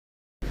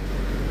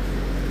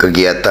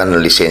kegiatan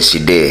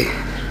lisensi D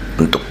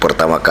untuk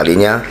pertama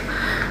kalinya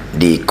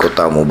di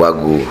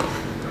Kotamobagu,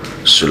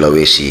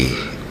 Sulawesi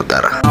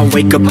Utara. I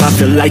wake up, I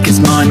feel like it's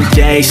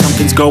Monday.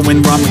 Something's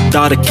going wrong with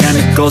all the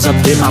chemicals up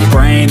in my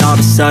brain. All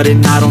of a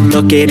sudden I don't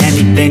look at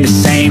anything the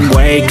same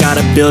way.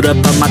 Gotta build up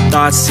of my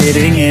thoughts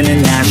sitting in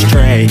an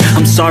ashtray.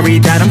 I'm sorry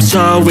that I'm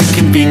so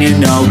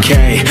inconvenient,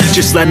 okay.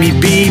 Just let me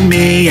be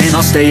me and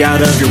I'll stay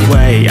out of your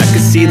way. I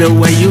can see the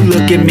way you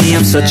look at me,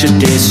 I'm such a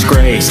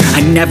disgrace.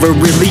 I never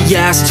really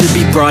asked to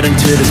be brought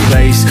into this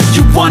place.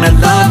 You wanna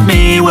love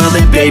me? Well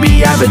then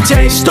baby I have a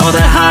taste. All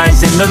the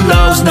highs and the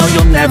lows, no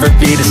you'll never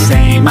be the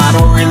same. I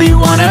don't really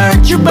wanna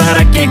hurt you, but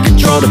I can't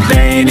control the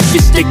pain. If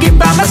you're sticking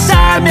by my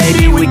side,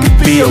 maybe we could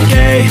be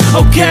okay.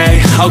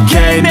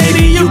 Okay,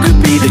 maybe you could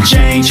be the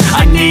change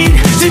I need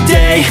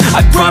today.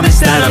 I promise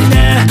that I've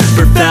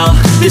never felt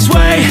this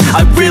way.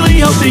 I really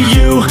hope that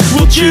you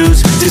will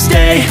choose to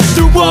stay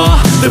through all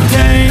the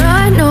pain.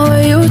 I know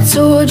you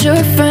told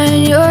your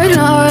friend you're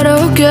not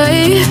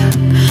okay,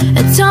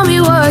 and tell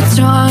me what's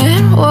wrong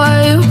and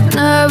why you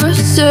never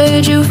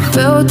said you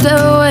felt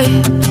that way.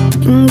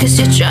 Guess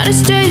you're trying to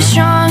stay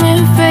strong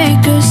and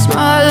fake a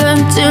smile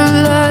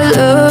until I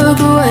look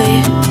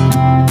away.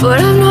 But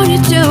I've known you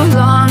too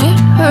long, it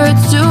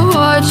hurts to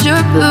watch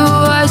your blue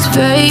eyes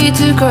fade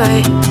to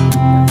grey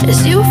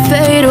as you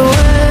fade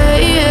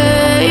away.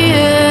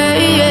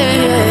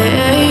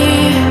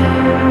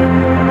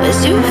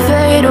 As you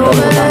fade away.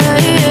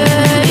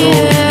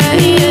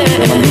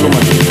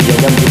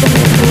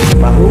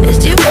 As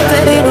you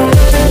fade away.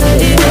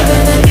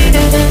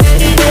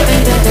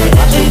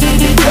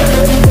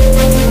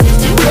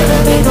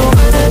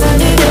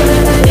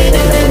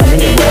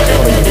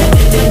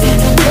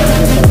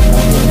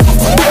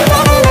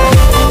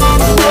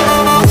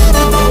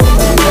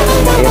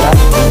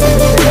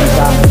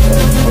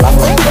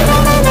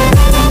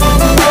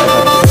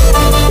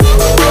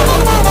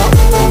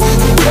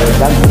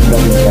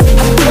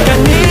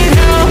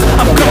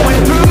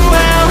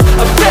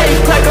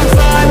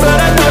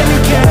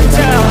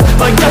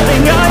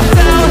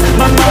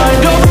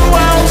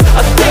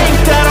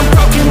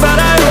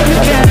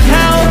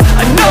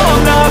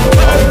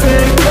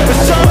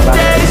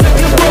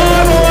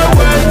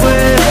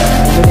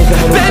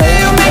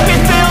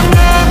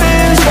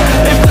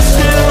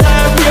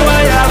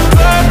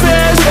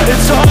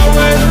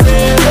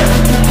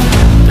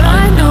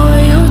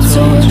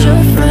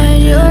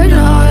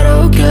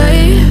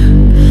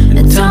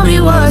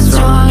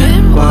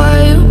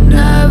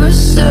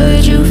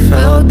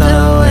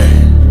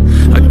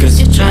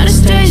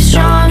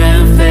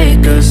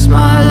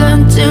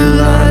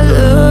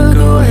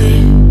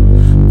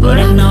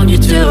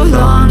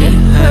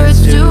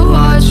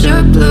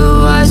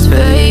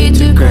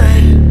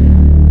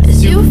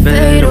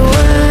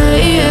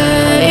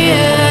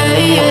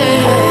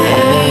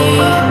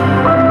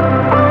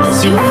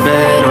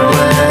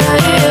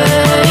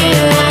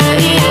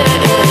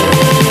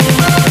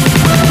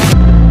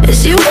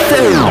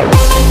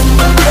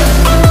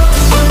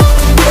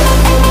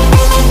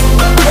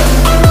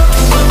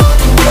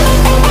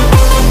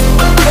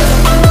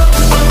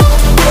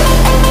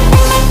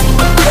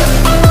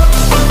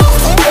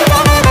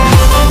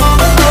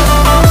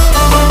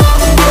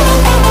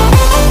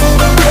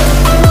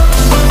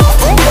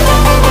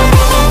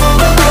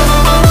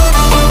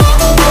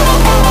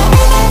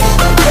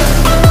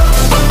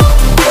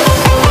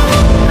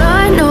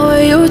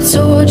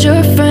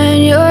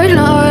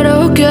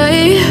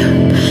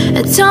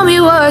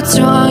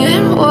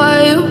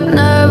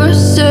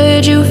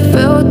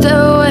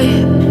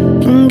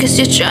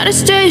 Try to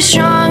stay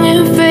strong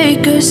and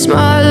fake a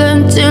smile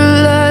until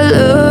I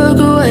look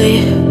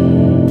away.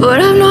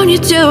 But I've known you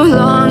too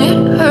long, it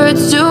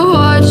hurts to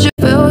watch you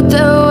feel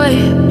that way.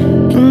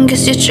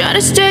 Guess you're trying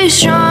to stay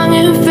strong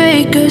and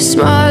fake a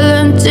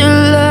smile until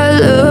I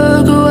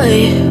look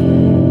away.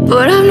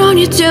 But I've known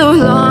you too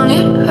long,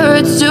 it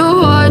hurts to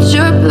watch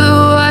your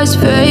blue eyes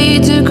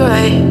fade to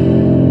grey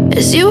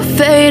as you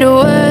fade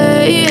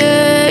away.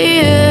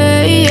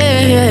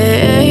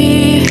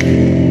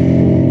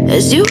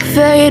 As you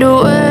fade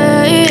away.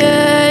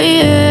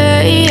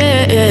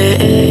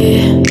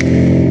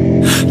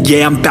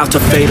 Yeah, I'm about to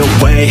fade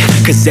away,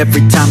 cause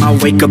every time I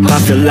wake up I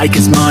feel like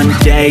it's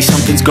Monday.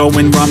 Something's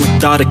going wrong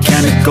with all the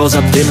chemicals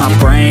up in my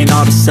brain.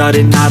 All of a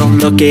sudden I don't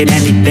look at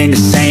anything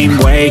the same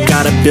way.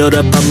 Gotta build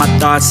up of my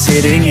thoughts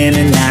sitting in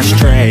an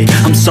ashtray.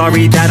 I'm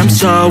sorry that I'm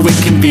so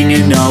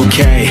inconvenient,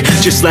 okay.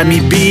 Just let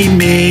me be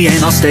me and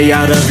I'll stay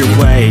out of your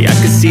way. I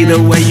can see the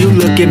way you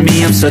look at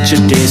me, I'm such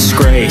a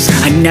disgrace.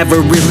 I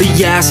never really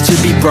asked to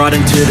be brought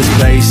into this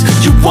place.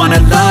 You wanna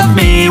love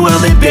me? Well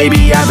then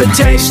baby I have a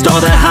taste. All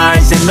the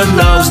highs and the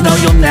lows, no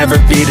you'll never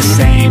be the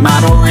same. I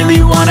don't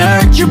really wanna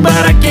hurt you, but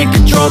I can't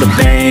control the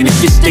pain.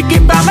 If you're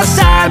sticking by my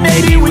side,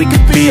 maybe we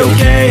could be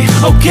okay.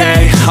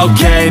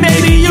 Okay,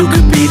 maybe you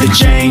could be the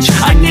change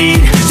I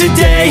need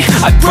today.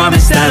 I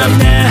promise that I've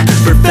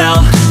never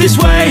felt this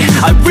way.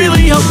 I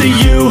really hope that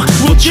you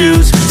will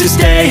choose to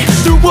stay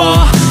through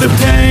all the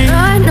pain.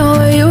 I know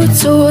you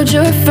told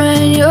your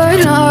friend you're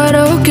not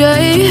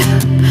okay,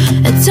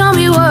 and tell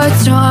me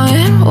what's wrong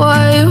and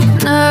why you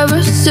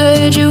never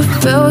said you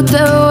felt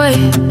that way.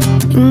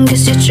 And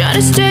guess you're trying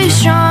to stay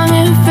strong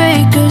and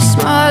fake a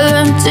smile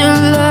until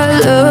I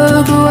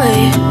look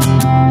away.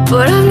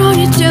 But I've known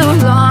you too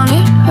long,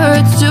 it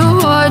hurts to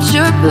watch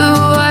your blue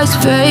eyes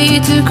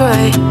fade to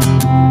gray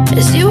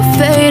as you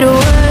fade